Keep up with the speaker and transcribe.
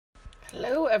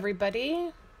Hello,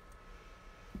 everybody.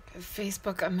 Give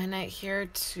Facebook a minute here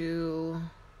to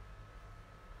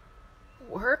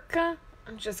work.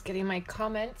 I'm just getting my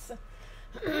comments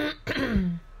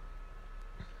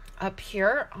up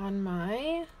here on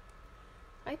my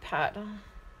iPad. I'm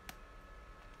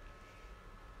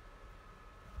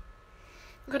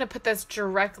going to put this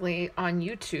directly on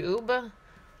YouTube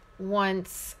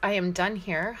once I am done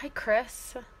here. Hi,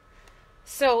 Chris.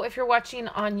 So if you're watching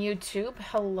on YouTube,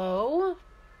 hello.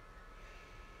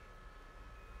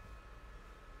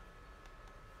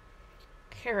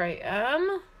 Here I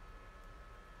am.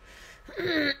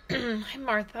 Hi,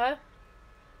 Martha.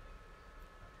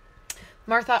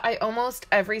 Martha, I almost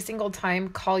every single time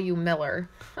call you Miller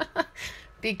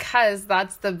because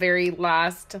that's the very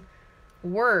last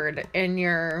word in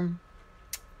your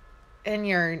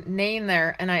name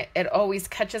there, and it always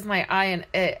catches my eye,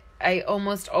 and I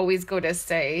almost always go to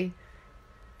say,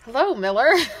 hello,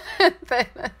 Miller.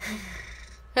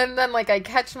 and then like I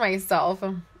catch myself.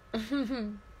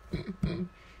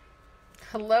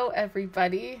 Hello,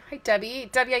 everybody. Hi, Debbie.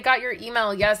 Debbie, I got your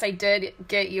email. Yes, I did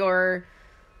get your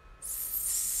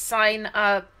sign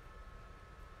up.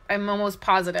 I'm almost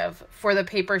positive for the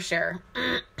paper share.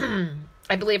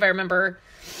 I believe I remember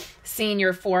seeing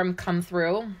your form come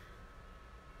through.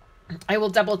 I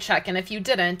will double check. And if you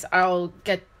didn't, I'll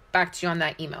get back to you on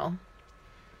that email.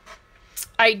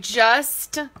 I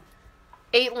just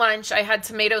ate lunch. I had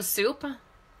tomato soup.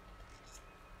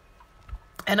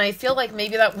 And I feel like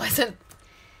maybe that wasn't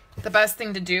the best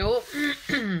thing to do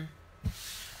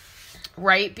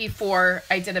right before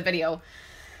I did a video.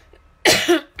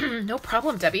 No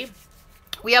problem, Debbie.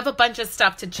 We have a bunch of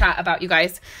stuff to chat about, you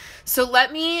guys. So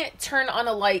let me turn on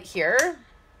a light here.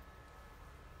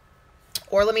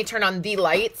 Or let me turn on the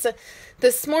lights.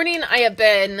 This morning I have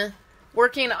been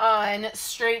working on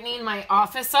straightening my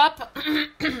office up.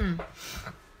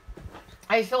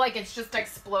 I feel like it's just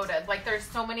exploded. Like there's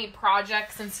so many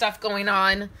projects and stuff going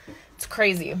on. It's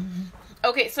crazy.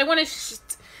 Okay, so I want to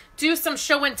do some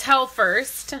show and tell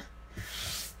first.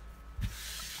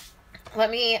 Let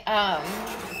me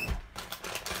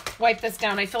wipe this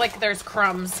down. I feel like there's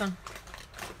crumbs.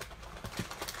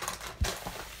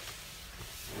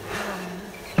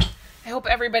 I hope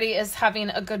everybody is having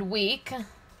a good week.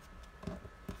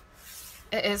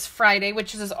 It is Friday,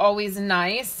 which is always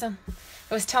nice. I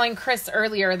was telling Chris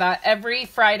earlier that every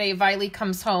Friday Violet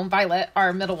comes home. Violet,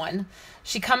 our middle one.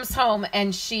 She comes home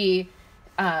and she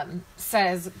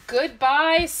says,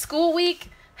 goodbye school week.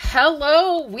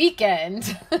 Hello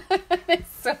weekend.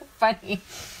 It's so funny.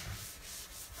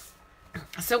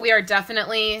 So we are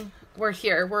definitely... We're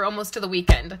here. We're almost to the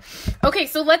weekend. Okay,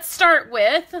 so let's start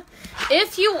with,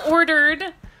 if you ordered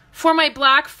for my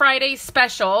Black Friday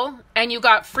special and you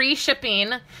got free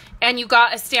shipping and you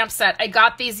got a stamp set, I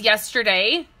got these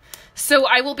yesterday. So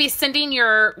I will be sending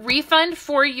your refund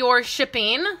for your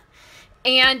shipping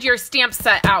and your stamp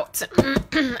set out.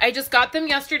 I just got them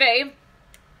yesterday.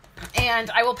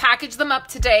 And I will package them up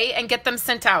today and get them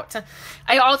sent out.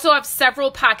 I also have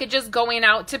several packages going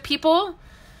out to people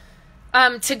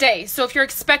today. So if you're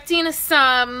expecting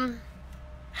some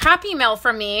happy mail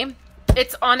from me,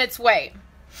 it's on its way.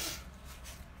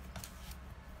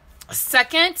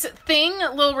 Second thing,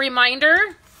 a little reminder,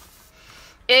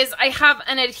 is I have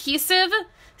an adhesive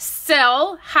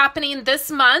sale happening this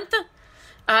month.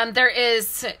 There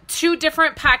is 2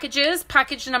 different packages.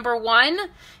 Package number 1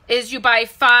 is you buy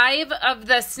 5 of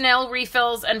the snail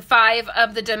refills and 5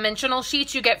 of the dimensional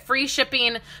sheets. You get free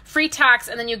shipping, free tax,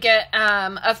 and then you get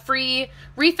a free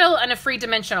refill and a free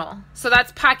dimensional. So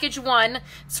that's package 1.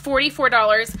 It's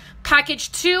 $44.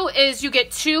 Package 2 is you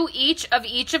get 2 each of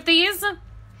these.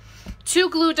 2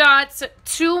 glue dots,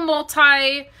 2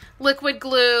 multi-liquid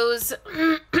glues,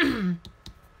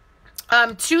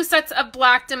 2 sets of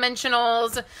black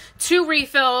dimensionals, 2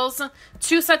 refills,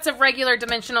 2 sets of regular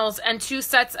dimensionals, and 2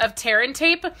 sets of tear and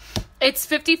tape. It's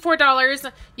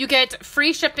 $54. You get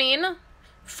free shipping,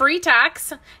 free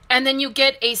tax, and then you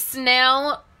get a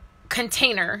snail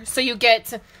container. So you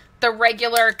get the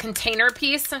regular container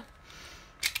piece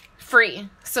free.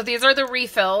 So these are the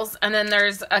refills, and then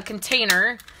there's a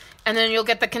container, and then you'll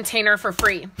get the container for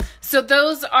free. So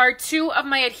those are 2 of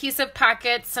my adhesive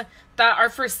packets that are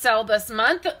for sale this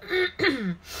month.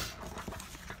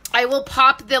 I will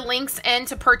pop the links in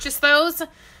to purchase those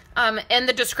in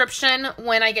the description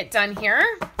when I get done here.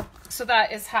 So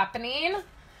that is happening.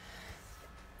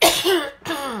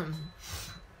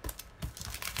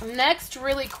 Next,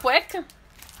 really quick,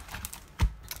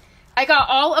 I got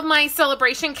all of my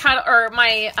celebration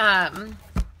my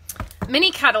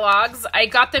mini catalogs. I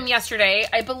got them yesterday.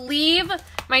 I believe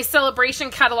My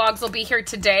celebration catalogs will be here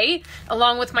today,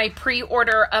 along with my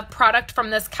pre-order of product from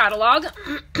this catalog.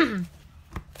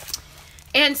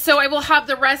 And so I will have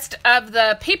the rest of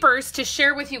the papers to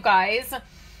share with you guys.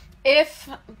 If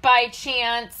by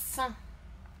chance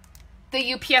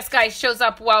the UPS guy shows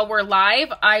up while we're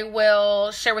live, I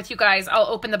will share with you guys. I'll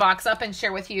open the box up and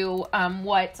share with you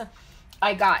what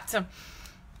I got.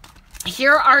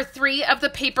 Here are 3 of the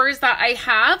papers that I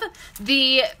have.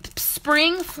 The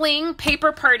Spring Fling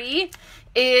Paper Party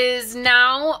is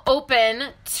now open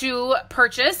to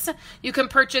purchase. You can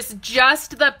purchase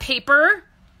just the paper,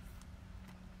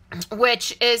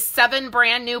 which is 7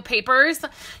 brand new papers.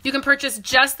 You can purchase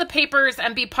just the papers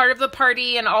and be part of the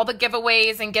party and all the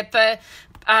giveaways and get the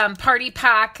party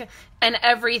pack and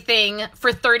everything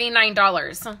for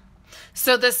 $39.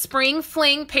 So the Spring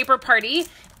Fling Paper Party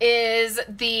is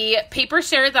the paper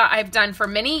share that I've done for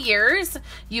many years.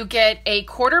 You get a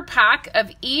quarter pack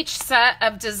of each set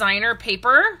of designer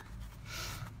paper.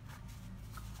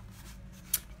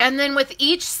 And then with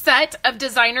each set of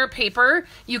designer paper,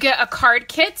 you get a card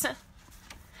kit.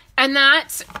 And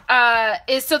that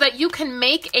is so that you can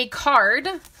make a card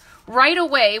right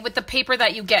away with the paper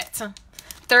that you get.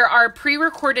 There are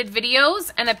pre-recorded videos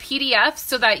and a PDF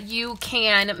so that you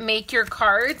can make your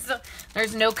cards.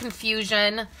 There's no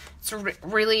confusion. It's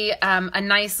really a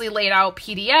nicely laid out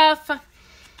PDF.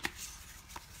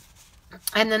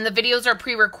 And then the videos are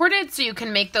pre-recorded so you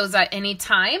can make those at any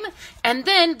time. And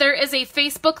then there is a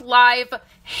Facebook Live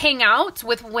hangout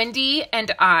with Wendy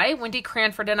and I. Wendy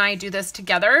Cranford and I do this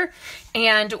together.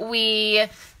 And we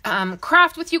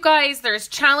craft with you guys. There's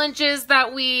challenges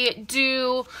that we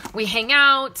do. We hang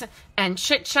out and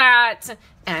chit chat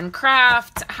and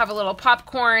craft, have a little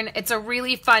popcorn. It's a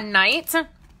really fun night.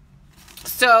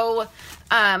 So,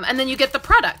 and then you get the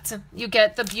product. You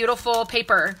get the beautiful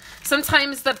paper.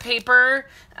 Sometimes the paper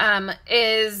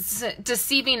is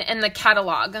deceiving in the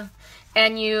catalog,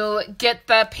 and you get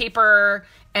the paper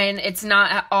and it's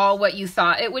not at all what you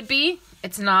thought it would be.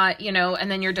 It's not, you know, and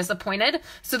then you're disappointed.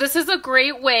 So this is a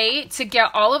great way to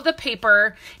get all of the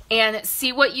paper and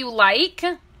see what you like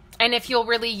and if you'll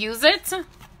really use it.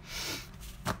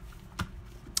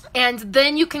 And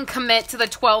then you can commit to the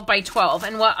 12 by 12.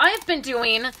 And what I've been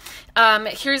doing,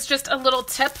 here's just a little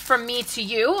tip from me to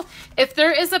you. If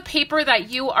there is a paper that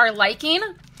you are liking,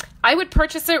 I would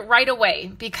purchase it right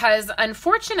away, because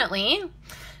unfortunately,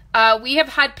 we have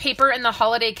had paper in the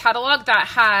holiday catalog that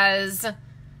has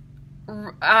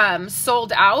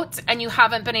sold out and you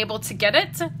haven't been able to get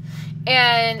it.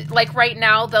 And like right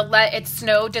now, the Let It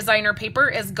Snow designer paper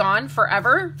is gone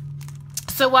forever.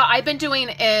 So what I've been doing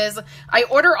is I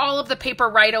order all of the paper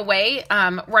right away,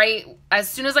 right as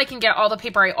soon as I can get all the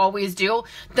paper. I always do.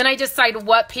 Then I decide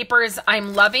what papers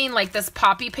I'm loving, like this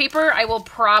poppy paper. I will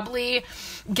probably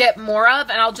get more of,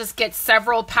 and I'll just get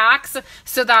several packs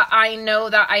so that I know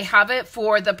that I have it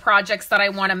for the projects that I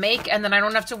want to make, and then I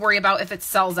don't have to worry about if it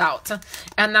sells out.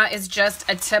 And that is just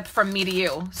a tip from me to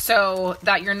you, so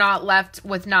that you're not left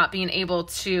with not being able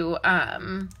to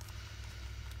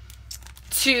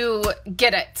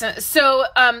get it. So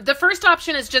the first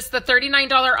option is just the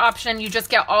 $39 option. You just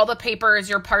get all the papers.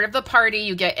 You're part of the party.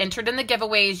 You get entered in the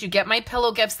giveaways. You get my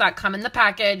pillow gifts that come in the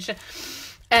package.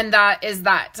 And that is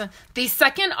that. The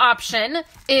second option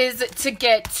is to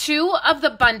get 2 of the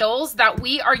bundles that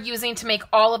we are using to make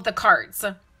all of the cards.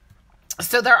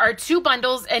 So there are 2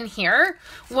 bundles in here.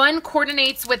 One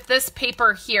coordinates with this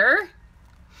paper here.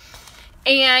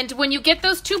 And when you get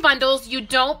those 2 bundles, you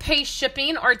don't pay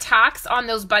shipping or tax on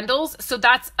those bundles. So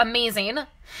that's amazing.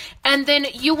 And then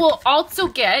you will also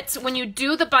get, when you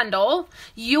do the bundle,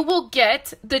 you will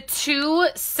get the 2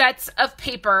 sets of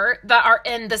paper that are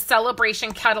in the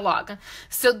celebration catalog.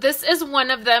 So this is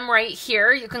one of them right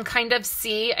here. You can kind of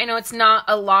see, I know it's not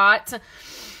a lot,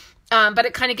 but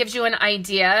it kind of gives you an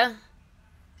idea.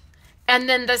 And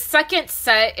then the second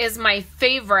set is my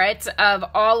favorite of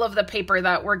all of the paper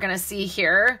that we're going to see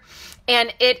here.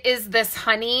 And it is this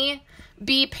honey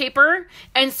bee paper.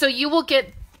 And so you will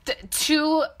get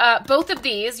both of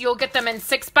these. You'll get them in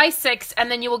 6x6, and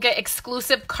then you will get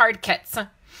exclusive card kits.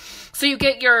 So you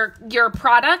get your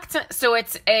product. So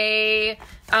it's a,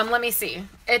 let me see.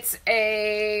 It's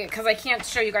a, because I can't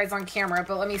show you guys on camera,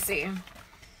 but let me see.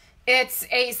 It's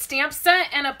a stamp set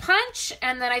and a punch,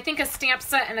 and then I think a stamp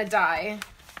set and a die.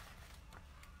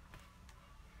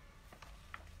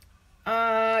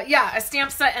 Yeah, a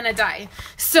stamp set and a die.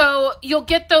 So you'll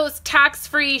get those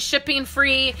tax-free,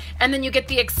 shipping-free, and then you get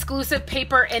the exclusive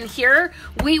paper in here.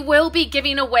 We will be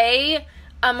giving away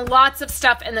lots of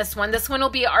stuff in this one. This one will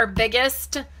be our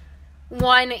biggest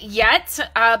one yet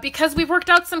because we've worked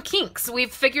out some kinks.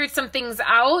 We've figured some things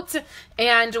out,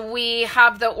 and we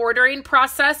have the ordering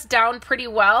process down pretty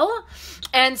well.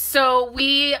 And so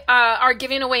we are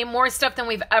giving away more stuff than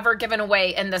we've ever given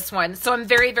away in this one. So I'm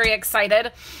very, very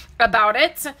excited about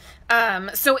it.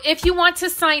 So if you want to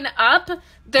sign up,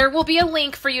 there will be a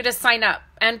link for you to sign up.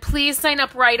 And please sign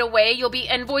up right away. You'll be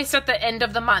invoiced at the end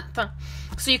of the month.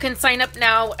 So you can sign up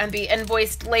now and be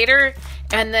invoiced later.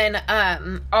 And then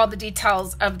all the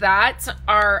details of that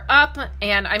are up.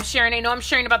 And I'm sharing, I know I'm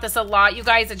sharing about this a lot, you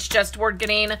guys. It's just we're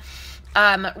getting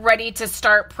ready to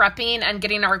start prepping and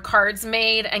getting our cards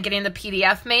made and getting the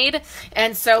PDF made.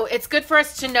 And so it's good for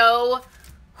us to know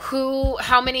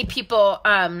how many people,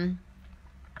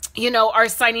 you know, are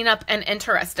signing up and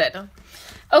interested.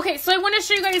 Okay, so I want to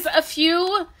show you guys a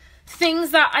few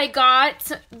things that I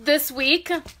got this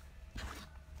week.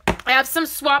 I have some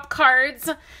swap cards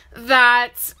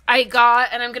that I got,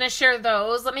 and I'm going to share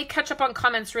those. Let me catch up on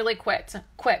comments really quick.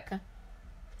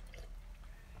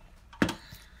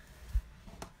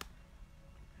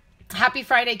 Happy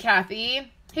Friday,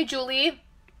 Kathy. Hey, Julie.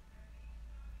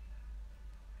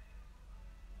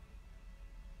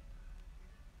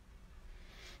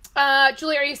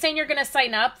 Julie, are you saying you're going to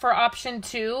sign up for option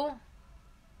 2?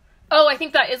 Oh, I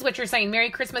think that is what you're saying. Merry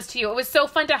Christmas to you. It was so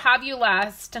fun to have you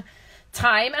last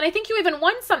time. And I think you even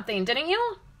won something, didn't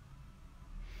you?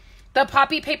 The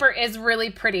poppy paper is really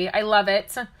pretty. I love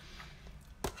it.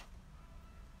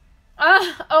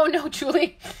 Oh no,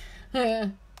 Julie.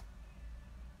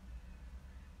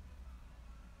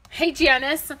 Hey,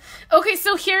 Janice. Okay,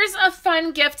 so here's a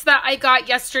fun gift that I got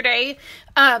yesterday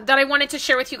that I wanted to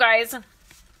share with you guys.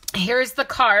 Here's the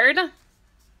card.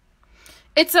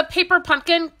 It's a paper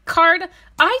pumpkin card.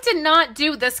 I did not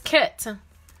do this kit.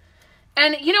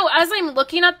 And, you know, as I'm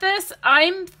looking at this,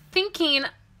 I'm thinking,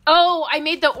 oh, I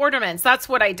made the ornaments. That's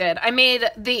what I did. I made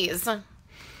these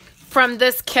from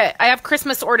this kit. I have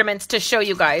Christmas ornaments to show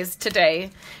you guys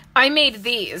today. I made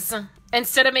these.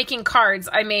 Instead of making cards,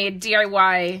 I made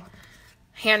DIY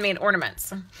handmade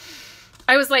ornaments.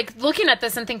 I was like looking at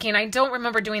this and thinking, I don't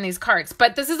remember doing these cards,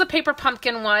 but this is a paper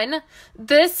pumpkin one.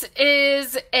 This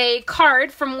is a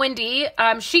card from Wendy.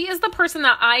 She is the person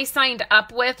that I signed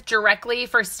up with directly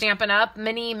for Stampin' Up!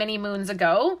 Many, many moons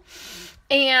ago.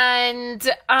 And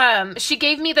she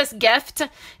gave me this gift.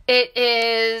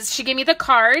 She gave me the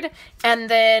card, and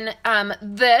then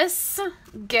this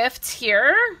gift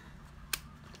here,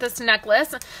 this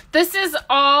necklace. This is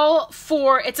all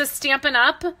for, it's a Stampin'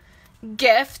 Up!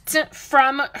 Gift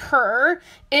from her.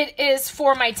 It is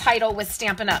for my title with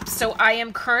Stampin' Up! So I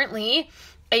am currently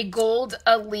a Gold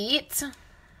Elite.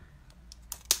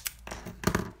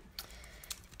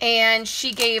 And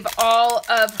she gave all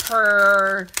of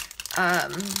her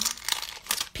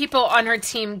people on her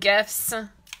team gifts.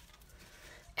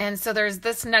 And so there's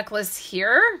this necklace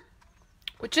here,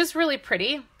 which is really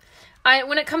pretty.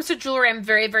 When it comes to jewelry, I'm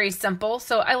very, very simple.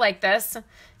 So I like this.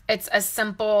 It's a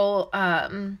simple,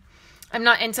 I'm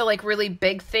not into like really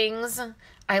big things.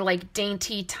 I like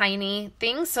dainty, tiny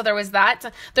things. So there was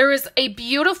that. There was a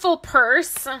beautiful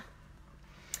purse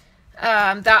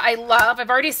that I love. I've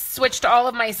already switched all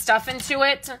of my stuff into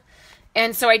it,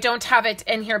 and so I don't have it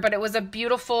in here, but it was a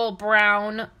beautiful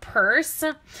brown purse.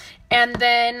 And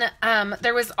then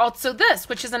there was also this,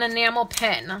 which is an enamel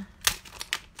pin.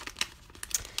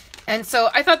 And so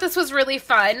I thought this was really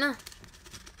fun.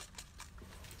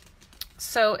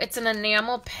 So it's an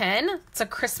enamel pen. It's a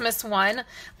Christmas one.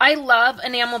 I love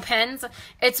enamel pens.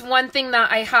 It's one thing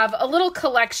that I have a little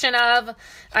collection of.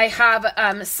 I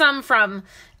have some from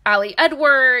Allie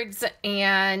Edwards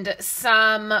and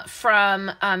some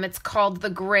from, it's called the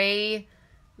Gray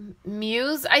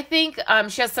Muse, I think.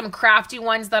 She has some crafty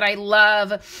ones that I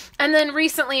love. And then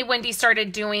recently Wendy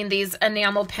started doing these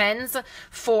enamel pens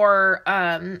for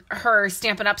her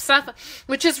Stampin' Up! Stuff,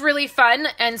 which is really fun.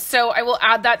 And so I will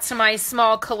add that to my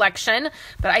small collection.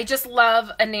 But I just love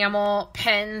enamel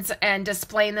pens and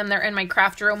displaying them. They're in my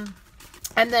craft room.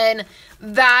 And then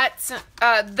that,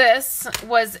 this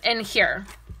was in here.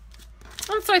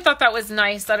 And so I thought that was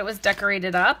nice that it was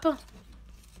decorated up.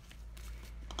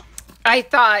 I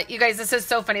thought, you guys, this is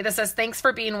so funny. This says, thanks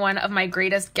for being one of my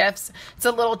greatest gifts. It's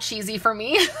a little cheesy for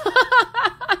me.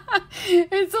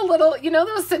 It's a little, you know,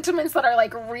 those sentiments that are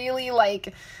like really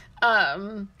like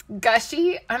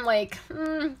gushy. I'm like,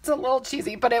 it's a little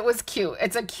cheesy, but it was cute.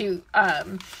 It's a cute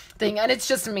thing. And it's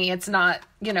just me. It's not,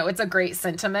 you know, it's a great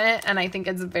sentiment. And I think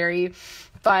it's very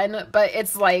fun, but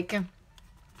it's like,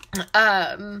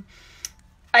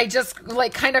 I just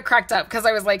like kind of cracked up because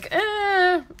I was like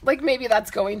maybe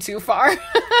that's going too far.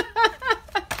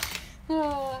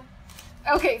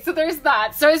 Okay, so there's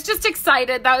that. So I was just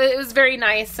excited. That it was very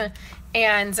nice.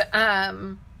 And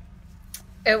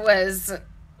it was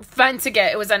fun to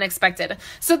get. It was unexpected.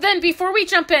 So then before we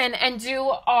jump in and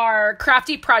do our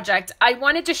crafty project, I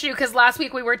wanted to show you, because last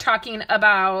week we were talking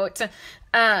about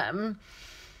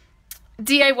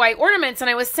DIY ornaments, and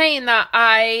I was saying that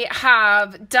I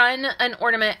have done an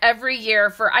ornament every year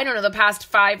for, I don't know, the past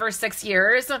 5 or 6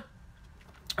 years,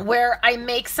 where I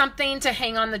make something to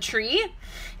hang on the tree,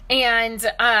 and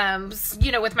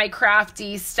you know, with my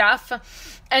crafty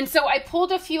stuff. And so I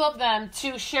pulled a few of them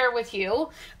to share with you.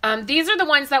 These are the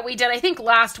ones that we did, I think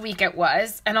last week it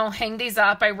was, and I'll hang these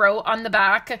up. I wrote on the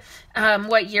back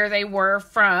what year they were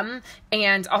from,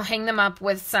 and I'll hang them up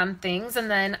with some things.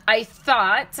 And then I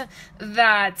thought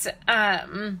that,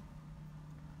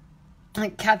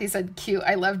 like Kathy said, cute.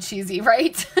 I love cheesy,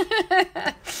 right?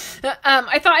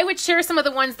 I thought I would share some of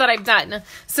the ones that I've done.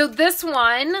 So this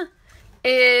one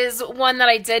is one that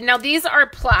I did. Now these are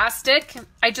plastic.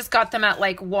 I just got them at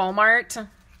like Walmart.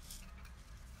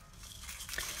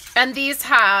 And these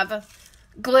have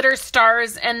glitter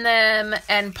stars in them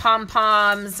and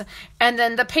pom-poms. And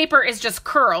then the paper is just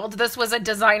curled. This was a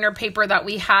designer paper that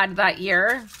we had that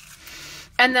year.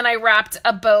 And then I wrapped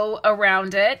a bow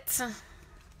around it.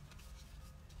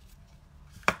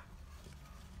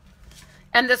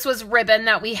 And this was ribbon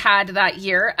that we had that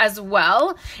year as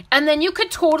well. And then you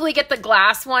could totally get the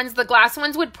glass ones. The glass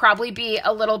ones would probably be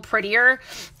a little prettier.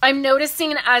 I'm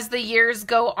noticing as the years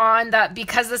go on that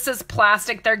because this is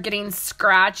plastic, they're getting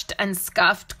scratched and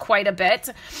scuffed quite a bit.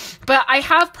 But I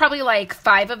have probably like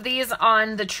 5 of these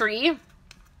on the tree.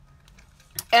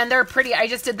 And they're pretty. I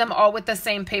just did them all with the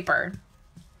same paper.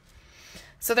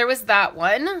 So there was that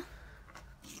one.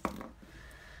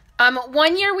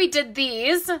 One year we did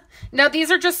these. Now these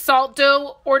are just salt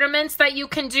dough ornaments that you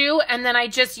can do. And then I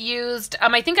just used,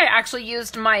 I think I actually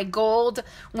used my gold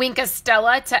Wink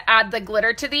Stella to add the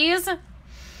glitter to these.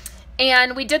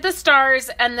 And we did the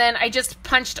stars, and then I just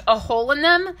punched a hole in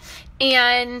them.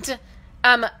 And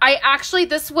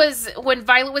this was when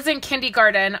Violet was in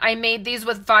kindergarten. I made these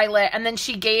with Violet, and then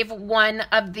she gave one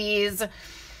of these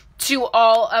to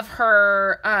all of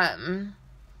her,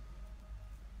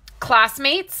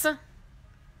 classmates.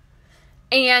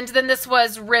 And then this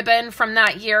was ribbon from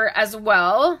that year as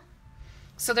well.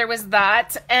 So there was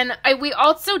that. And we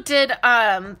also did,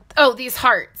 these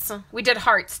hearts. We did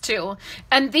hearts too.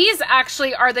 And these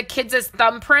actually are the kids'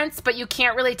 thumbprints, but you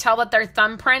can't really tell that they're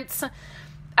thumbprints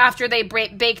after they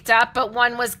baked up. But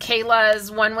one was Kayla's,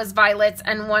 one was Violet's,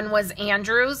 and one was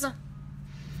Andrew's.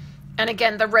 And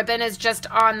again, the ribbon is just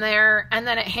on there, and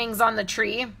then it hangs on the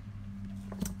tree.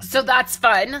 So that's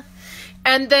fun.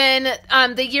 And then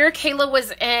the year Kayla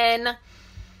was in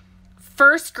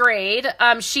 1st grade,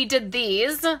 she did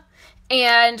these.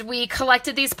 And we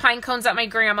collected these pine cones at my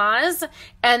grandma's.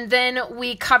 And then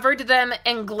we covered them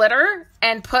in glitter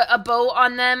and put a bow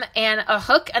on them and a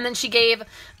hook. And then she gave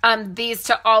these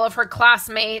to all of her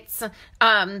classmates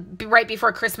right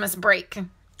before Christmas break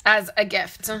as a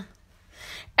gift.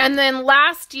 And then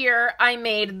last year I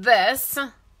made this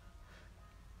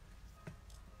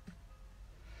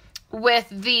with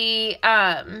the,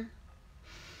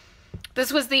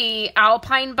 this was the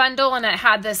Alpine bundle, and it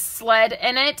had this sled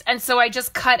in it. And so I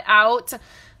just cut out,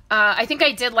 I think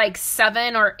I did like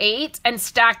 7 or 8 and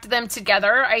stacked them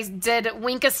together. I did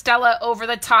Wink Stella over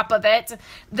the top of it.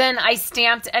 Then I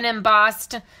stamped and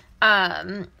embossed,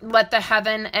 let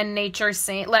heaven and nature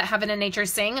sing.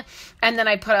 And then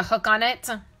I put a hook on it.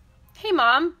 Hey,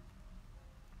 Mom.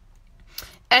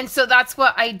 And so that's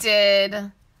what I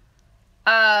did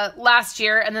last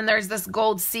year, and then there's this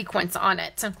gold sequence on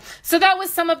it. So that was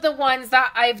some of the ones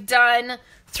that I've done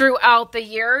throughout the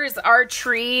years. Our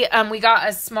tree, we got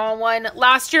a small one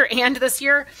last year and this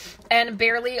year, and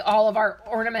barely all of our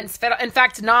ornaments fit. In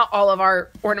fact, not all of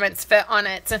our ornaments fit on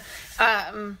it.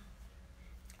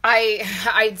 I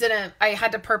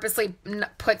had to purposely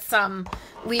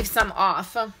leave some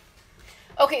off.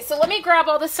 Okay, so let me grab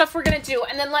all the stuff we're going to do,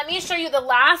 and then let me show you the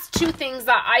last 2 things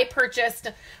that I purchased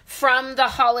from the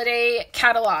holiday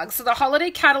catalog. So the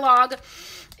holiday catalog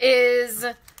is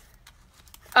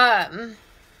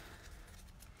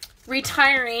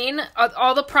retiring.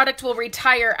 All the product will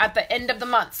retire at the end of the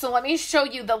month. So let me show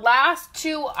you the last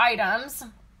 3 items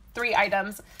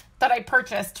that I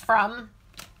purchased from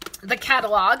the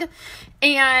catalog.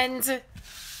 And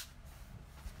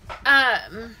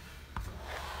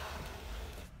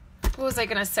what was I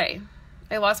going to say?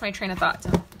 I lost my train of thought.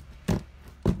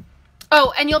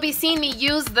 Oh, and you'll be seeing me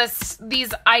use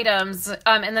these items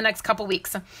in the next couple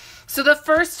weeks. So the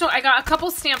first, I got a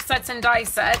couple stamp sets and die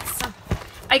sets.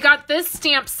 I got this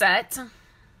stamp set.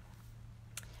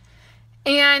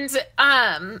 And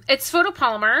it's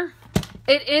photopolymer.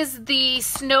 It is the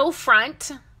Snow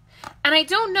Front. And I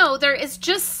don't know, there is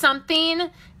just something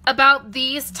about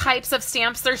these types of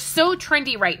stamps. They're so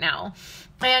trendy right now.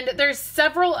 And there's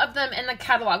several of them in the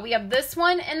catalog. We have this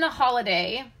one in the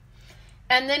holiday.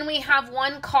 And then we have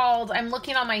one called, I'm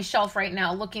looking on my shelf right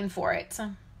now, looking for it.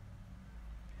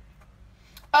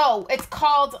 Oh, it's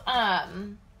called,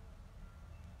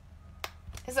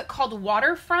 is it called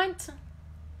Waterfront?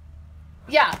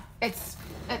 Yeah, it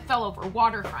fell over,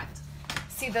 Waterfront.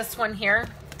 See this one here?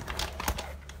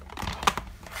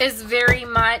 Is very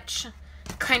much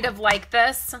kind of like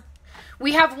this.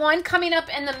 We have one coming up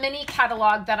in the mini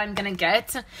catalog that I'm going to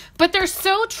get, but they're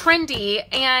so trendy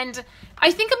and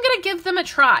I think I'm going to give them a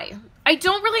try. I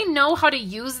don't really know how to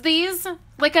use these.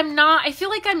 Like I feel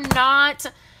like I'm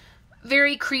not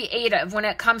very creative when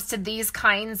it comes to these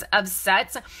kinds of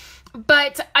sets,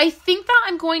 but I think that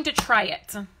I'm going to try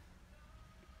it.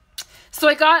 So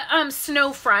I got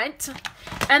Snow Front,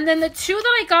 and then the two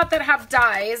that I got that have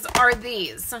dies are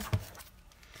these.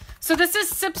 So this is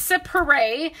Sip Sip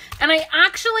Hooray, and I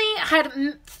actually had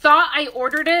thought I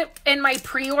ordered it in my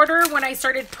pre-order when I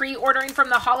started pre-ordering from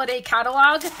the holiday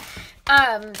catalog.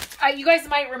 You guys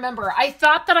might remember, I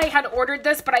thought that I had ordered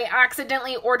this, but I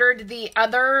accidentally ordered the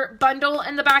other bundle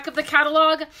in the back of the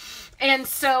catalog, and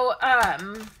so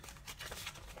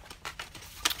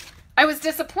I was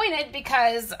disappointed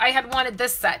because I had wanted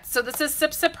this set. So this is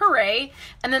Sip Sip Hooray,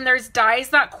 and then there's dies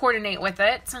that coordinate with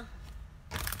it.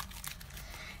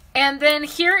 And then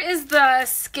here is the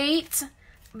Skate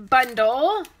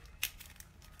bundle.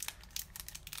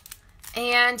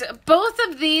 And both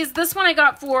of these, this one I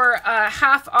got for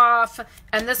half off,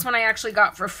 and this one I actually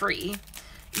got for free,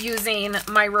 using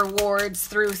my rewards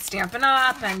through Stampin'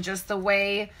 Up! And just the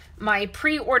way my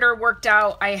pre-order worked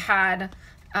out, I had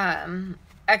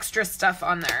extra stuff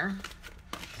on there.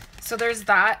 So there's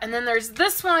that. And then there's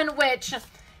this one, which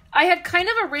I had kind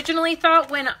of originally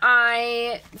thought when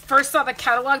I first saw the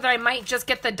catalog that I might just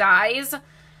get the dies,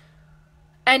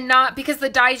 and not because the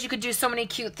dies, you could do so many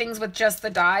cute things with just the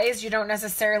dies. You don't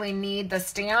necessarily need the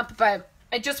stamp, but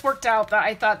it just worked out that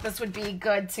I thought this would be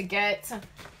good to get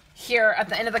here at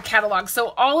the end of the catalog. So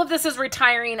all of this is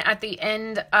retiring at the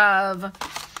end of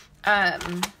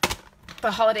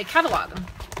the holiday catalog.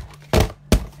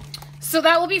 So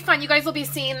that will be fun. You guys will be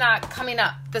seeing that coming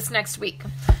up this next week.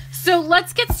 So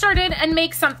let's get started and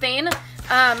make something.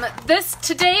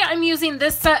 Today I'm using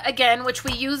this set again, which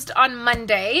we used on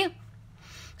Monday.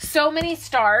 So many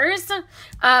stars.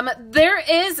 There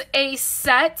is a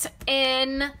set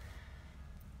in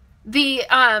the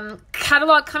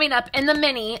catalog coming up in the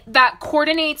mini that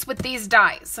coordinates with these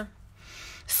dies.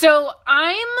 So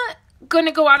I'm going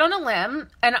to go out on a limb,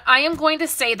 and I am going to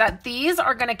say that these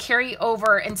are going to carry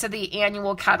over into the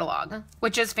annual catalog,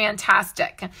 which is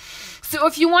fantastic. So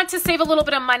if you want to save a little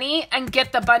bit of money and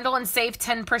get the bundle and save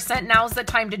 10%, now's the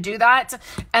time to do that.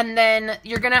 And then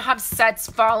you're going to have sets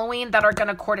following that are going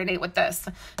to coordinate with this.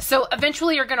 So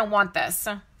eventually you're going to want this.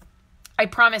 I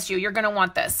promise you, you're going to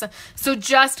want this. So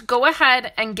just go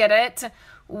ahead and get it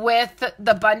with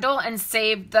the bundle and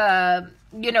save the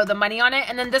money on it.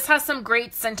 And then this has some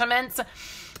great sentiments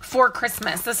for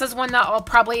Christmas. This is one that I'll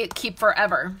probably keep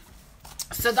forever.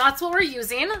 So that's what we're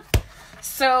using.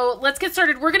 So let's get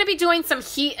started. We're going to be doing some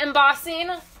heat embossing.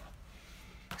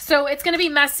 So it's going to be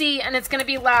messy and it's going to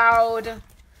be loud.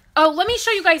 Oh, let me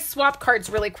show you guys swap cards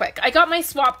really quick. I got my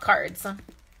swap cards.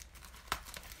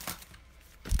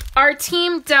 Our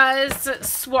team does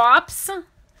swaps.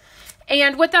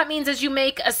 And what that means is you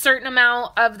make a certain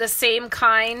amount of the same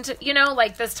kind,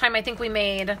 like this time I think we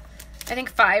made,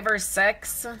 5 or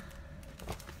 6.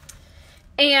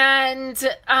 And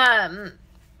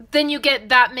then you get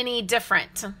that many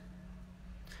different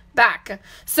back.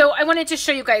 So I wanted to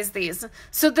show you guys these.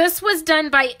 So this was done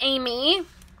by Amy.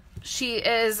 She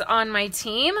is on my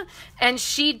team. And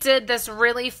she did this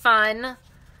really fun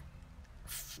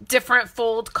different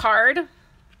fold card,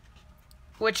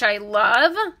 which I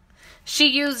love. She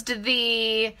used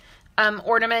the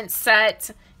ornament set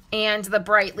and the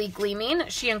brightly gleaming.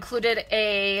 She included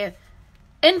a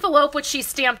envelope, which she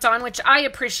stamped on, which I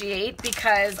appreciate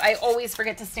because I always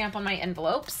forget to stamp on my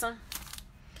envelopes.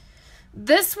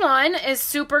 This one is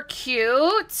super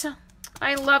cute.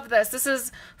 I love this. This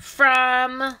is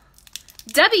from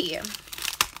Debbie.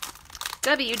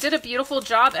 Debbie, you did a beautiful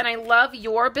job, and I love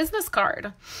your business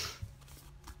card.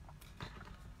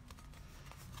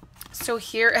 So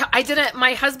here,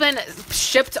 my husband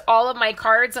shipped all of my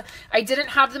cards. I didn't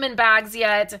have them in bags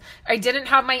yet. I didn't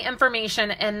have my information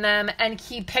in them, and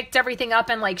he picked everything up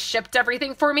and like shipped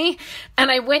everything for me. And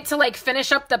I went to like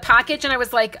finish up the package and I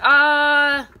was like,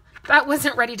 that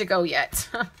wasn't ready to go yet.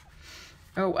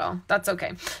 Oh, well, that's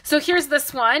okay. So here's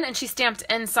this one, and she stamped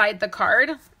inside the card.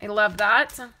 I love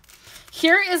that.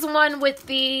 Here is one with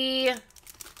the...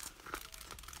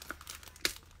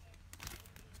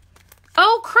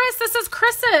 Oh, Chris, this is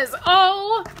Chris's.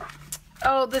 Oh,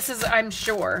 this is, I'm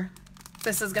sure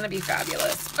this is going to be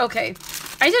fabulous. Okay.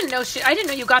 I didn't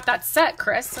know you got that set,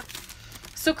 Chris.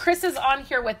 So Chris is on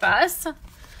here with us.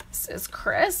 This is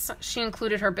Chris. She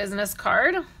included her business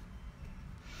card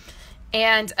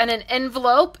and an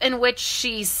envelope in which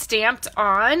she stamped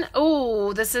on.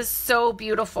 Oh, this is so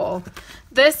beautiful.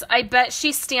 This, I bet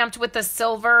she stamped with the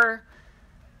silver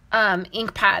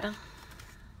ink pad.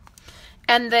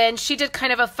 And then she did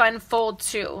kind of a fun fold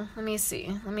too. Let me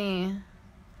see.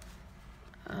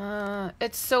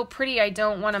 It's so pretty. I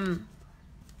don't want to.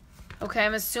 Okay,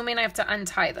 I'm assuming I have to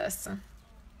untie this.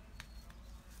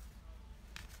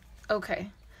 Okay.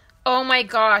 Oh my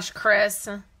gosh, Chris.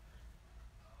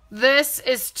 This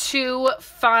is too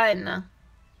fun.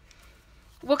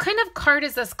 What kind of card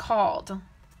is this called?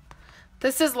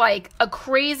 This is like a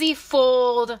crazy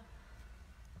fold,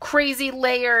 crazy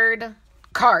layered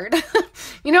card.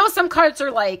 You know, some cards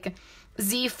are like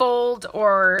Z fold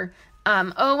or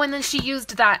and then she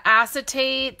used that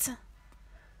acetate.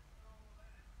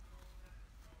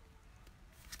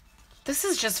 This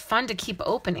is just fun to keep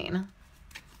opening.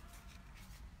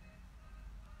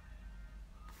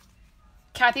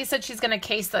 Kathy said she's gonna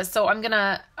case this, so I'm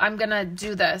gonna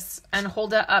do this and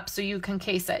hold it up so you can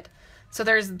case it. So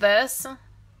there's this,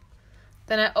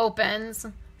 then it opens.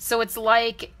 So it's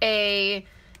like a,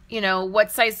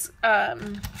 what size,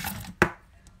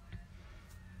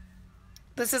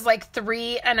 this is like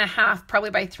 3.5,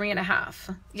 probably by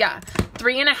 3.5. Yeah,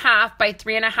 3.5 by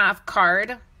 3.5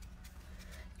 card.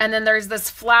 And then there's this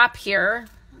flap here.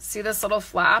 See this little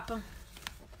flap?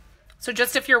 So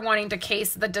just if you're wanting to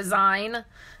case the design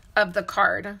of the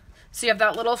card. So you have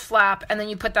that little flap, and then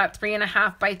you put that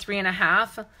 3.5 by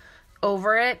 3.5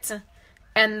 over it.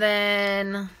 And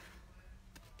then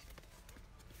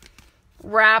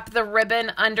wrap the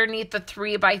ribbon underneath the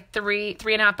 3.5 by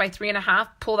 3.5,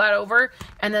 pull that over,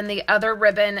 and then the other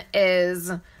ribbon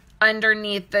is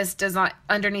underneath this design,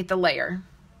 underneath the layer.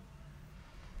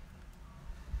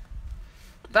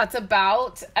 That's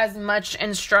about as much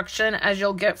instruction as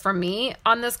you'll get from me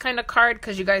on this kind of card,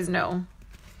 because you guys know.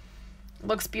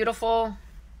 Looks beautiful.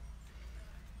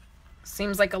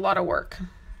 Seems like a lot of work.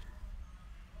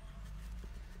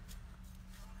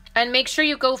 And make sure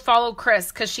you go follow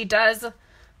Chris, because she does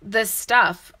this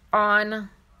stuff on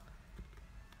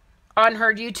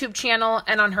her YouTube channel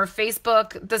and on her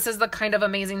Facebook. This is the kind of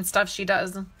amazing stuff she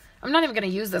does. I'm not even going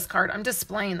to use this card. I'm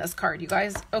displaying this card, you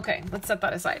guys. Okay, let's set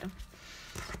that aside.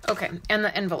 Okay, and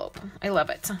the envelope. I love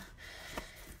it.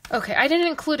 Okay, I didn't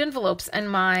include envelopes in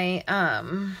my,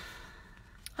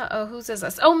 whose is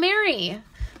this? Oh, Mary.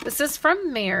 This is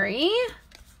from Mary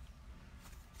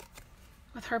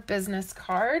with her business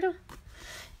card.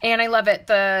 And I love it.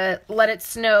 The Let It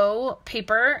Snow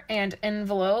paper and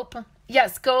envelope.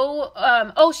 Yes, go.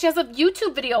 She has a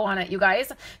YouTube video on it, you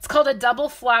guys. It's called a double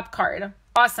flap card.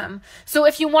 Awesome. So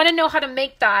if you want to know how to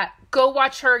make that, go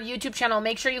watch her YouTube channel.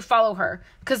 Make sure you follow her,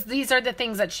 because these are the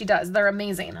things that she does. They're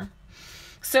amazing.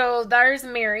 So there's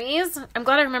Mary's. I'm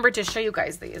glad I remembered to show you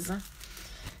guys these.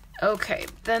 Okay,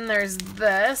 then there's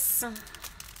this.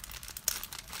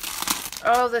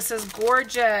 Oh, this is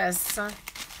gorgeous.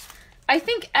 I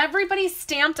think everybody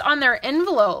stamped on their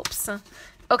envelopes.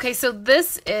 Okay, so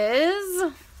this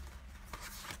is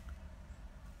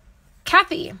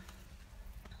Kathy.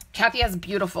 Kathy has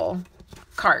beautiful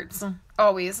cards,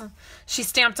 always. She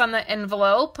stamped on the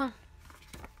envelope.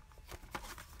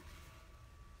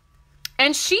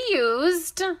 And she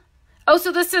used,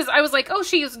 so this is, I was like,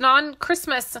 she used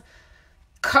non-Christmas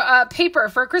paper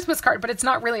for a Christmas card, but it's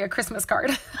not really a Christmas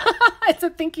card. It's a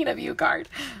thinking of you card,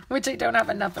 which I don't have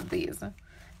enough of these.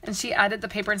 And she added the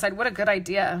paper inside. What a good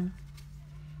idea.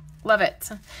 Love it.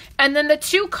 And then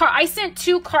I sent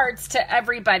 2 cards to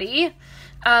everybody.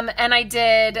 And I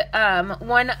did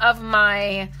one of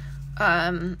my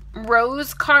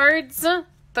rose cards,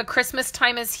 the Christmas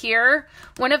time is here,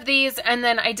 one of these, and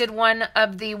then I did one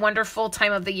of the wonderful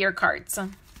time of the year cards.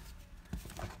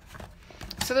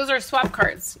 So those are swap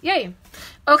cards. Yay.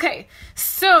 Okay,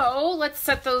 so let's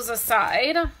set those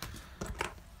aside.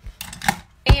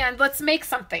 And let's make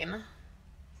something.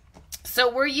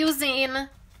 So we're using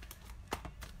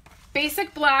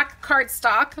basic black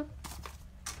cardstock.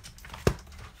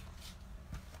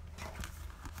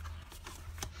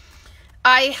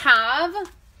 I have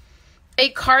a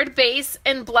card base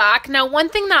in black. Now, one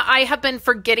thing that I have been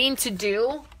forgetting to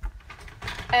do,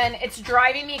 and it's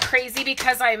driving me crazy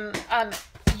because I'm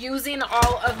using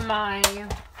all of my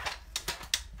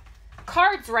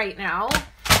cards right now.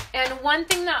 And one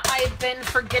thing that I've been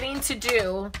forgetting to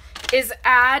do is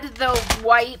add the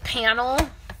white panel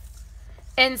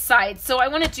inside. So I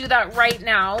want to do that right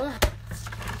now.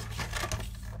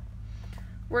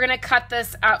 We're going to cut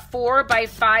this at 4 by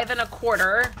 5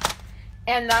 1/4.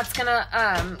 And that's going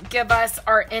to give us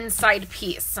our inside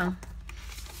piece.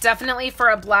 Definitely for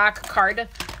a black card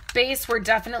base, we're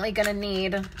definitely going to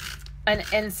need an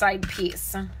inside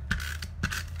piece.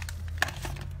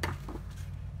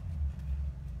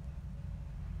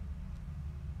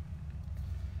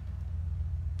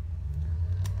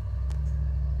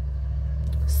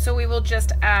 So we will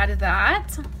just add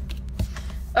that.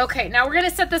 Okay, now we're going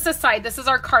to set this aside. This is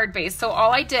our card base. So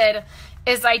all I did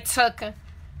is I took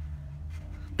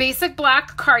basic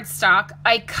black cardstock.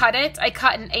 I cut it. I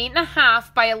cut an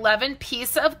 8.5 by 11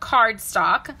 piece of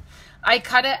cardstock. I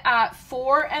cut it at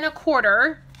 4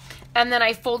 1/4, and then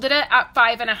I folded it at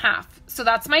 5 1/2. So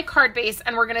that's my card base,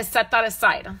 and we're going to set that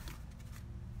aside.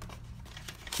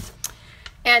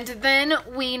 And then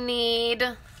we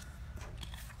need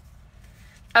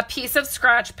a piece of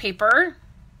scratch paper.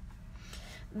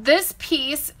 This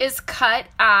piece is cut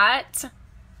at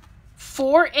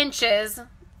 4 inches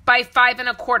by 5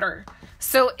 1/4.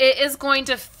 So it is going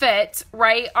to fit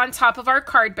right on top of our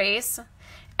card base,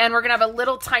 and we're going to have a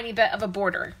little tiny bit of a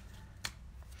border.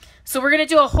 So we're going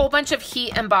to do a whole bunch of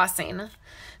heat embossing.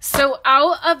 So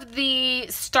out of the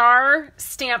star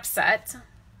stamp set,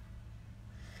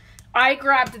 I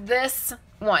grabbed this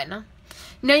one.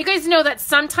 Now you guys know that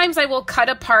sometimes I will cut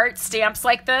apart stamps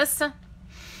like this,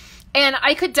 and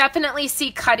I could definitely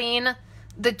see cutting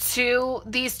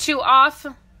these two off.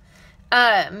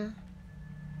 And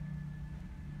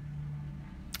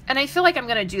I feel like I'm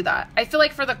going to do that. I feel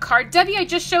like for the card, Debbie, I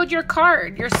just showed your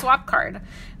card, your swap card.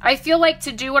 I feel like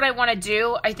to do what I want to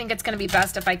do, I think it's going to be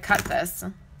best if I cut this.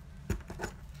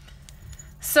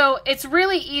 So it's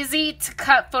really easy to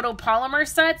cut photopolymer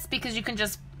sets because you can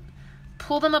just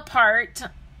pull them apart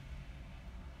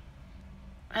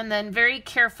and then very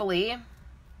carefully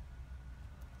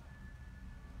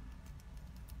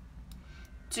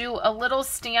do a little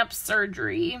stamp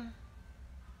surgery.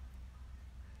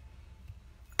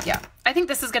 Yeah, I think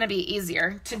this is going to be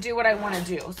easier to do what I want to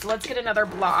do. So let's get another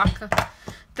block.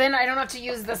 Then I don't have to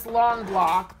use this long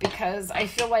block because I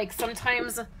feel like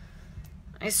sometimes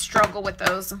I struggle with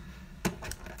those.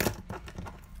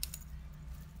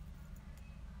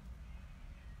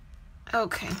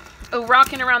 Okay. Oh,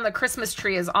 Rocking Around the Christmas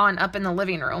Tree is on up in the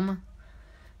living room.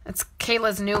 It's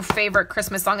Kayla's new favorite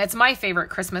Christmas song. It's my favorite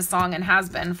Christmas song and has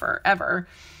been forever.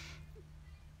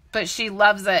 But she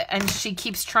loves it, and she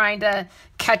keeps trying to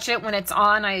catch it when it's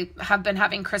on. I have been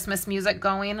having Christmas music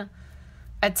going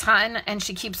a ton, and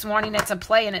she keeps wanting it to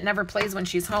play, and it never plays when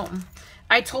she's home.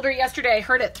 I told her yesterday, I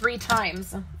heard it 3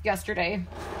 times yesterday.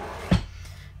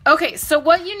 Okay, so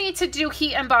what you need to do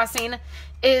heat embossing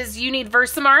is you need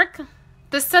Versamark.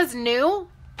 This says new,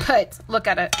 but look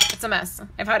at it. It's a mess.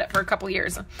 I've had it for a couple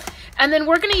years. And then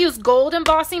we're going to use gold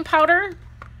embossing powder.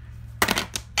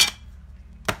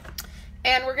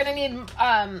 And we're going to need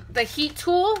the heat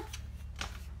tool.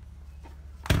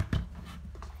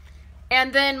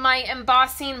 And then my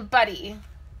embossing buddy,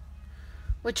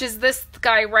 which is this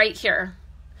guy right here.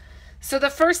 So the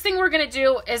first thing we're going to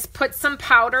do is put some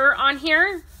powder on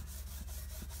here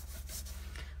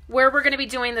where we're going to be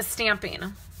doing the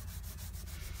stamping.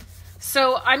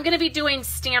 So I'm going to be doing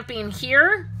stamping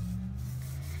here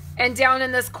and down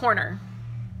in this corner.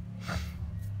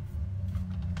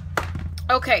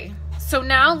 Okay, so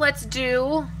now let's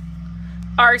do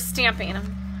our stamping.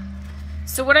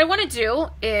 So what I want to do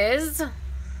is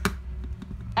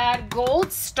add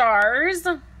gold stars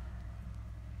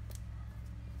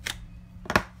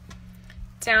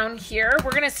down here.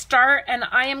 We're going to start, and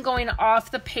I am going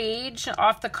off the page,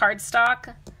 off the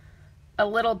cardstock a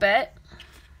little bit.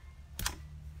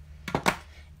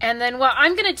 And then what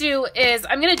I'm going to do is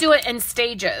I'm going to do it in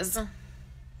stages.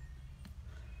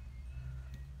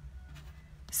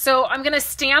 So I'm going to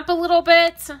stamp a little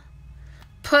bit,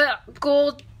 put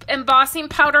gold embossing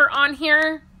powder on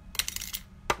here,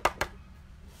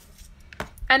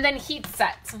 and then heat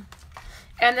set.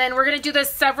 And then we're going to do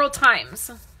this several times.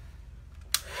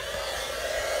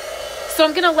 So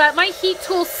I'm going to let my heat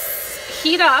tool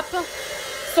heat up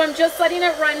So I'm just letting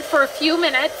it run for a few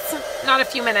minutes, not a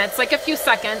few minutes, like a few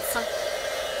seconds.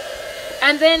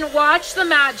 And then watch the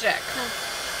magic.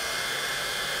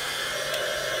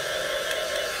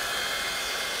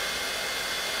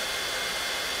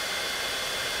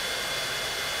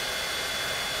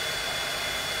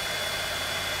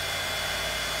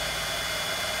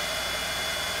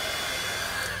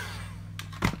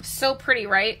 So pretty,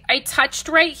 right? I touched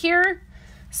right here.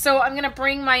 So I'm going to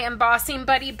bring my embossing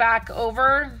buddy back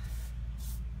over.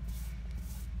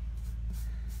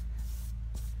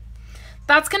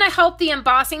 That's going to help the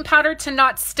embossing powder to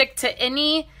not stick to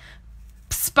any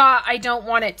spot I don't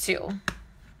want it to.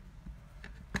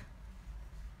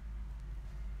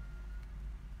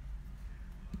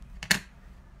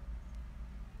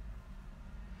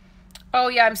 Oh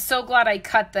yeah, I'm so glad I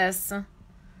cut this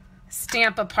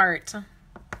stamp apart.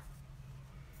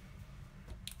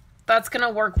 That's going to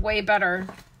work way better.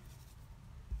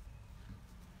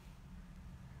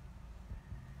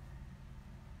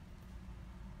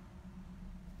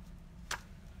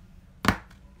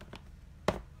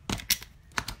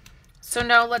 So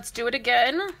now let's do it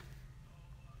again.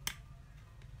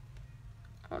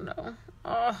 Oh no.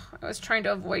 Oh, I was trying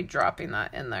to avoid dropping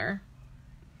that in there.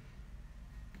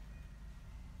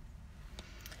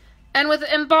 And with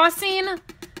embossing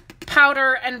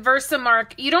powder and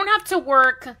Versamark, you don't have to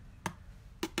work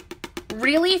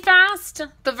really fast.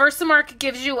 The Versamark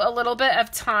gives you a little bit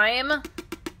of time.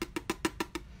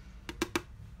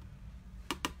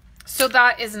 So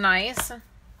that is nice.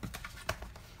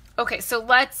 Okay, so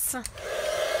let's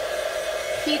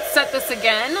heat set this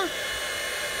again.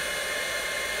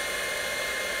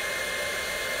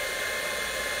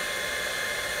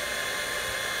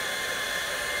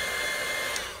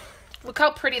 Look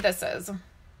how pretty this is.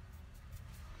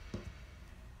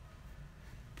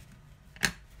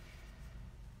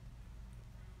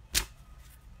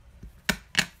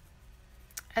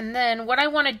 And then what I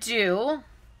want to do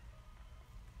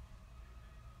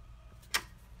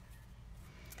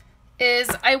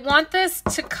is I want this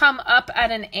to come up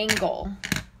at an angle.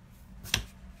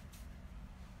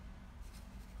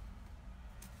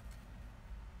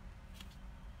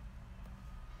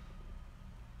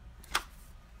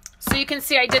 So you can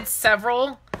see I did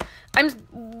several.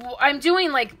 I'm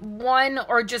doing like one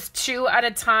or just two at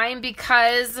a time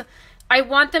because I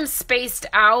want them spaced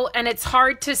out and it's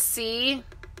hard to see.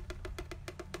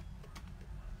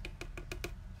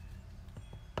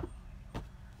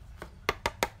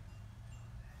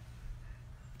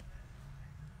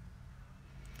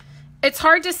 It's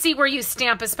hard to see where you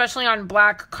stamp, especially on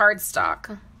black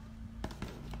cardstock.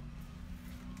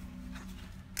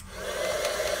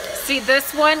 See,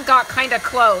 this one got kind of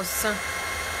close.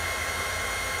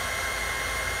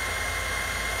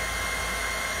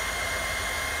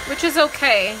 Which is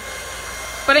okay.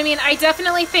 But I mean, I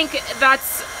definitely think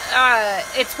that's,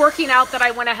 it's working out that I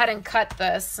went ahead and cut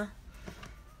this.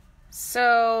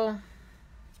 So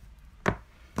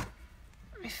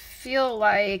I feel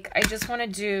like I just want to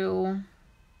do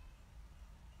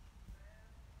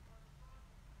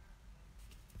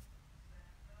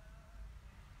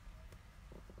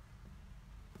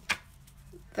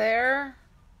there.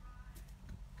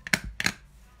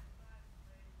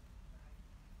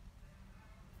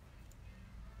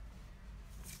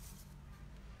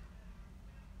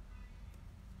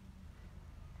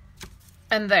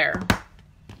 And there.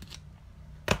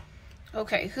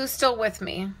 Okay, who's still with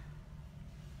me?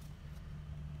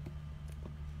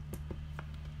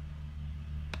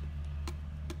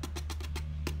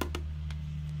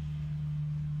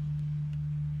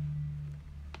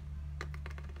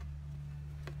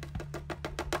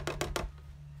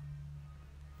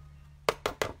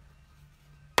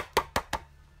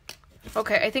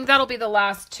 Okay, I think that'll be the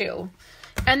last two.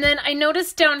 And then I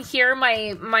noticed down here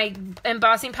my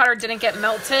embossing powder didn't get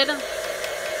melted.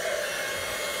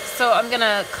 So I'm going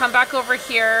to come back over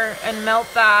here and melt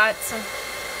that.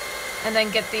 And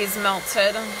then get these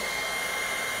melted.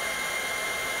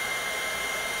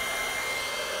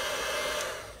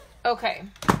 Okay.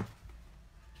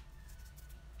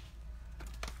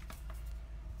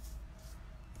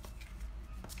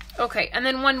 Okay, and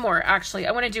then one more, actually.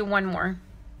 I want to do one more.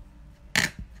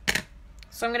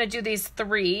 So I'm going to do these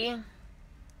three.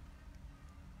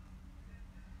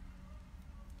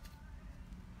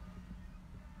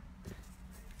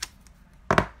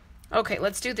 Okay,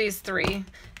 let's do these three.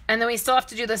 And then we still have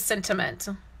to do the sentiment.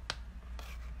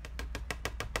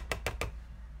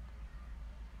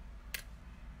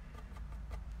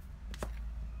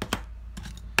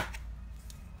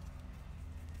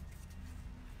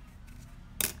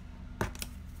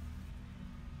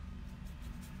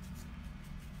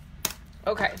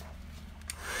 Okay.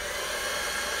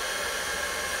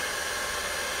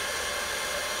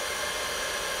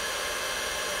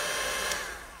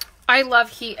 I love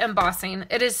heat embossing.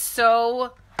 It is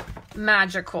so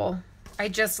magical. I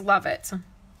just love it.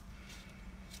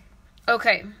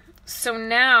 Okay, so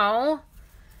now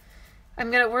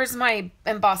I'm gonna, where's my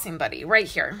embossing buddy? Right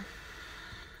here.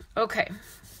 Okay.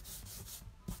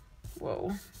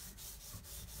 Whoa.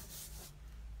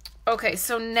 Okay,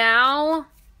 so now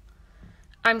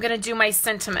I'm gonna do my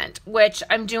sentiment, which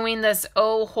I'm doing this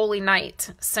Oh Holy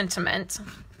Night sentiment.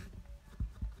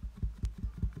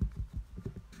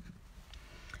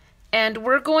 And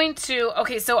we're going to,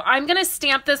 okay, so I'm going to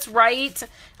stamp this right.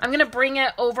 I'm going to bring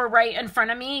it over right in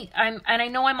front of me. And I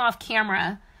know I'm off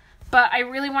camera, but I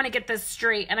really want to get this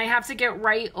straight. And I have to get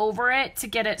right over it to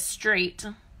get it straight.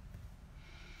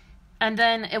 And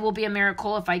then it will be a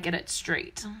miracle if I get it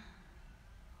straight.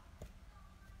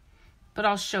 But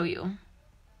I'll show you.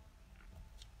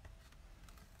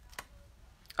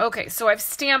 Okay, so I've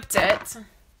stamped it.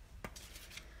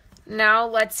 Now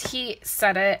let's heat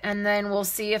set it, and then we'll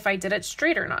see if I did it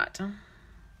straight or not.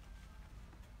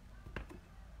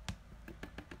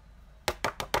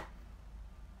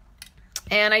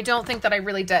 And I don't think that I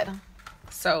really did.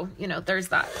 So, you know, there's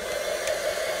that.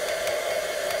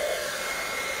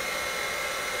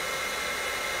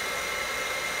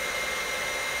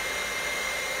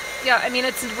 Yeah, I mean,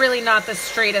 it's really not the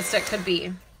straightest it could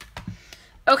be.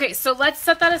 Okay, so let's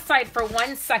set that aside for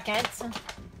 1 second.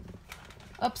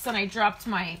 Oops, and I dropped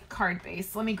my card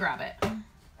base. Let me grab it. I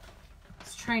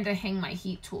was trying to hang my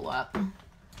heat tool up.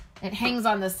 It hangs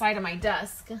on the side of my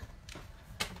desk.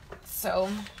 So,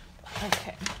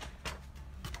 okay.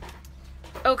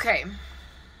 Okay.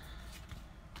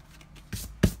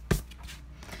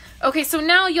 Okay, so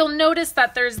now you'll notice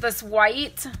that there's this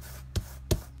white.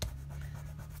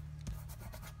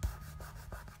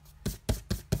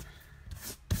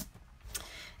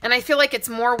 And I feel like it's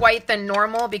more white than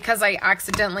normal because I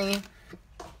accidentally,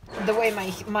 the way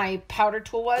my powder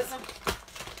tool was.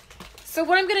 So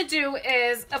what I'm going to do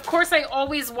is, of course, I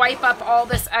always wipe up all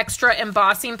this extra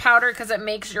embossing powder because it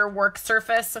makes your work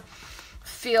surface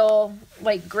feel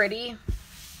like gritty.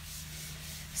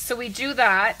 So we do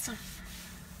that.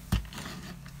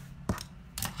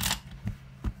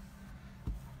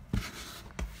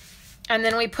 And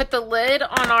then we put the lid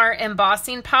on our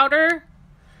embossing powder,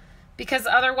 because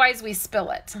otherwise we spill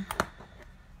it.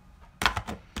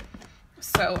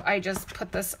 So I just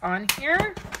put this on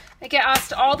here. I get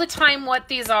asked all the time what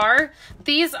these are.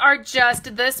 These are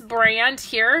just this brand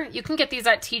here. You can get these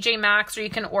at TJ Maxx or you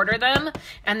can order them,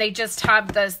 and they just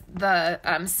have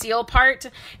the seal part.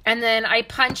 And then I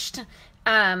punched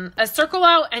a circle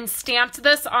out and stamped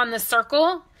this on the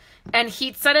circle and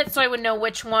heat set it so I would know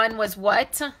which one was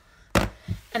what.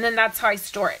 And then that's how I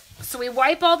store it. So we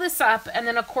wipe all this up, and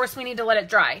then of course we need to let it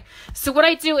dry. So what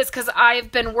I do is, because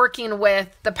I've been working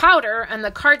with the powder and the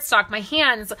cardstock, my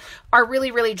hands are really,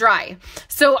 really dry.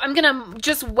 So I'm gonna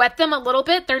just wet them a little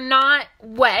bit. They're not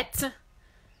wet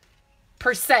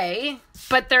per se,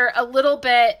 but they're a little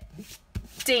bit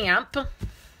damp.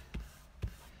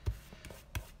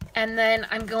 And then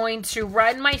I'm going to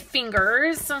run my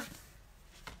fingers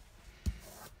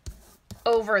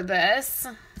over this.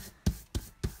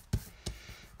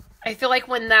 I feel like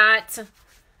when that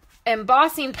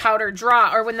embossing powder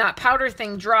dropped, or when that powder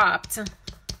thing dropped,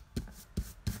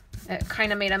 it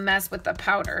kind of made a mess with the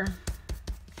powder.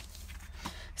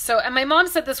 So, and my mom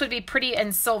said this would be pretty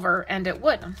in silver, and it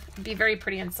would. It'd be very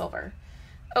pretty in silver.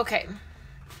 Okay.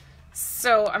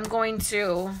 So I'm going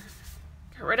to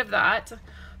get rid of that.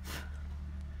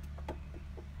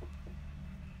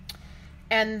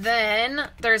 And then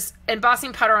there's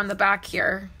embossing powder on the back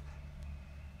here.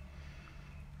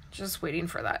 Just waiting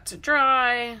for that to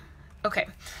dry. Okay,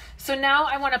 so now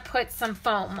I want to put some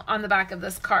foam on the back of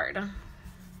this card.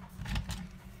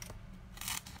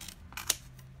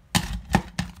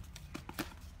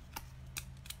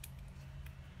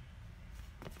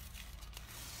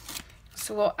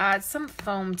 So we'll add some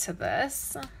foam to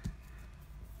this.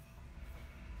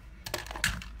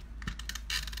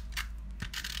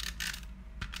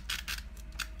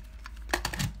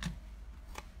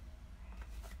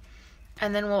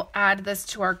 And then we'll add this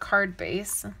to our card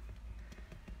base.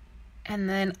 And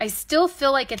then I still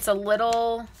feel like it's a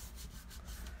little,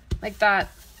 like that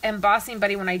embossing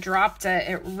buddy, when I dropped it,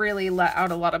 it really let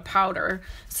out a lot of powder.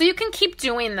 So you can keep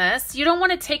doing this. You don't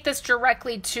want to take this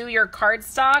directly to your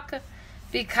cardstock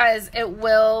because it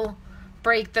will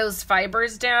break those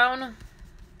fibers down.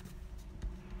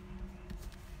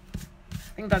 I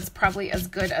think that's probably as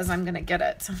good as I'm going to get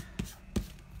it.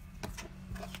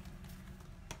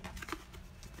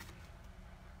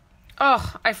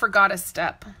 Oh, I forgot a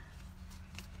step.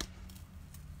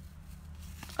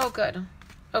 Oh, good.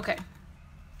 Okay.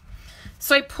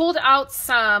 So I pulled out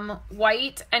some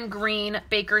white and green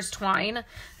baker's twine.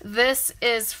 This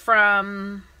is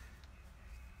from,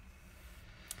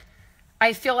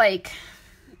 I feel like,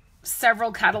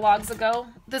 several catalogs ago.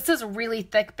 This is really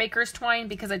thick baker's twine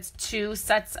because it's 2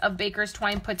 sets of baker's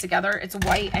twine put together. It's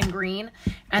white and green,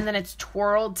 and then it's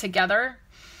twirled together.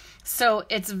 So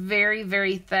it's very,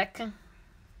 very thick.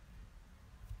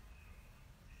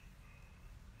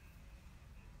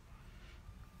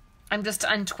 I'm just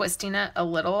untwisting it a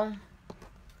little.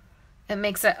 It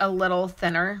makes it a little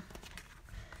thinner.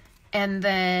 And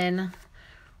then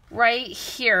right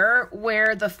here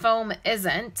where the foam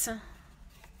isn't,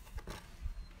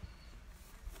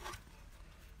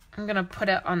 I'm going to put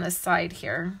it on the side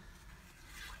here.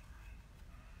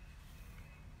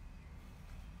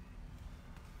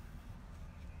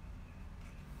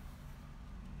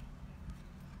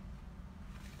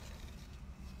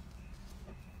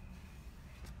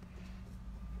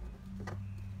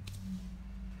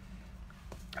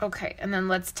 Okay, and then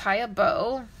let's tie a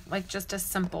bow, like just a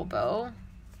simple bow.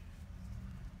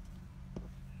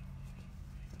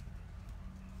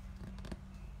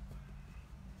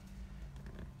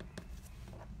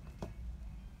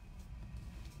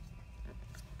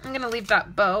 I'm gonna leave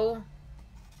that bow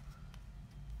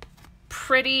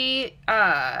pretty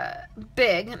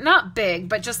big, not big,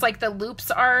 but just like the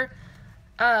loops are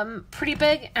pretty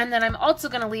big. And then I'm also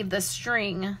gonna leave the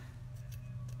string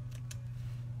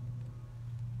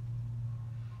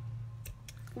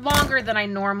longer than I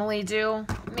normally do.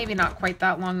 Maybe not quite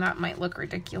that long. That might look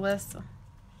ridiculous.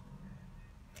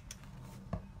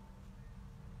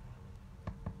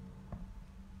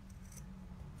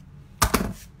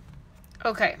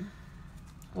 Okay,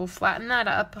 we'll flatten that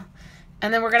up.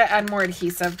 And then we're going to add more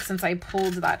adhesive since I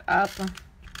pulled that up.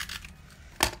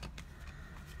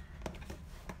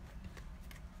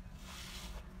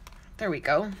 There we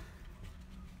go.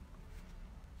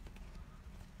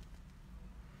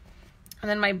 And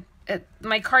then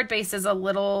my card base is a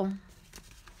little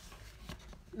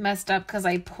messed up because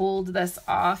I pulled this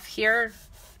off here.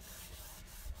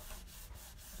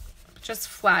 Just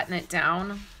flatten it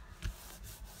down.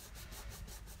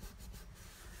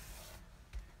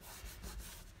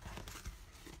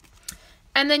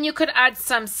 And then you could add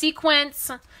some sequins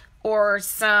or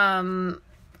some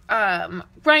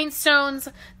rhinestones.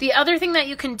 The other thing that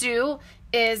you can do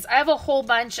is I have a whole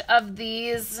bunch of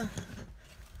these.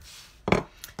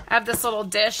 I have this little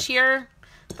dish here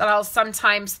that I'll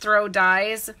sometimes throw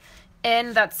dies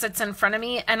in that sits in front of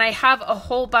me. And I have a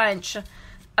whole bunch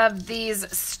of these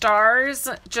stars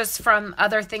just from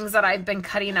other things that I've been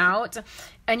cutting out.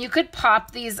 And you could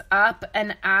pop these up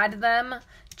and add them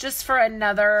just for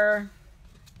another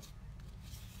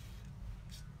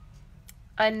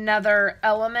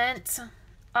element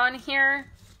on here.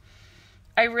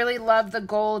 I really love the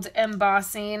gold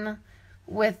embossing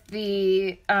with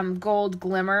the gold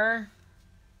glimmer.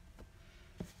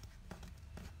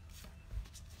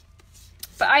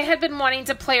 But I had been wanting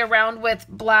to play around with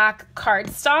black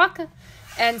cardstock,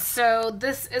 and so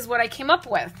this is what I came up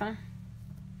with.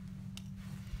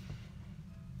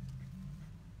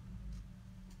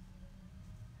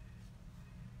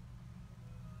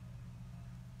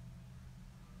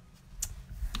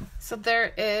 So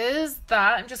there is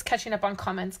that. I'm just catching up on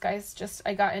comments, guys.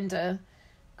 I got into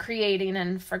creating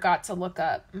and forgot to look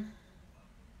up.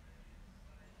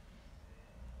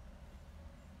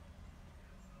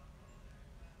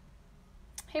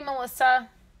 Hey, Melissa.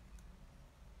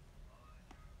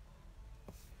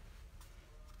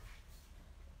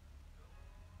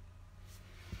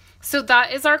 So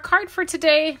that is our card for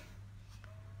today.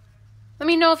 Let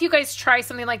me know if you guys try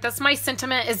something like this. My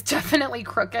sentiment is definitely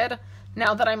crooked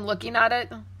now that I'm looking at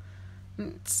it.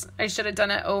 I should have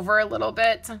done it over a little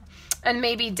bit. And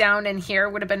maybe down in here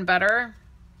would have been better.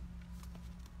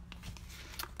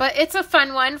 But it's a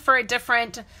fun one for a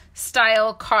different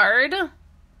style card.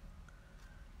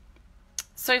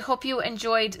 So I hope you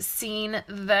enjoyed seeing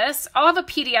this. I'll have a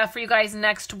PDF for you guys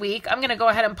next week. I'm going to go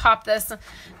ahead and pop this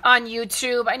on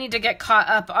YouTube. I need to get caught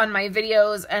up on my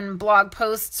videos and blog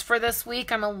posts for this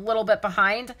week. I'm a little bit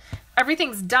behind.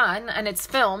 Everything's done and it's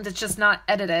filmed. It's just not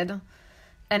edited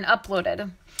and uploaded.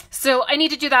 So I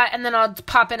need to do that, and then I'll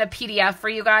pop in a PDF for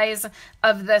you guys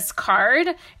of this card.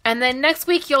 And then next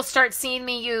week you'll start seeing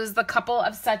me use the couple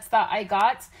of sets that I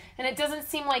got. And it doesn't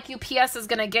seem like UPS is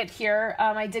going to get here.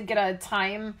 I did get a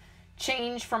time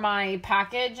change for my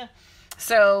package,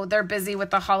 so they're busy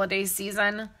with the holiday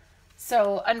season.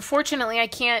 So unfortunately, I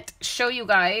can't show you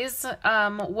guys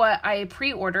what I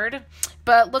pre-ordered,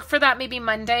 but look for that maybe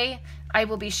Monday. I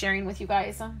will be sharing with you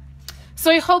guys.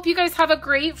 So I hope you guys have a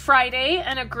great Friday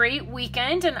and a great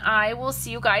weekend, and I will see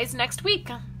you guys next week.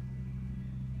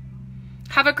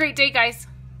 Have a great day, guys.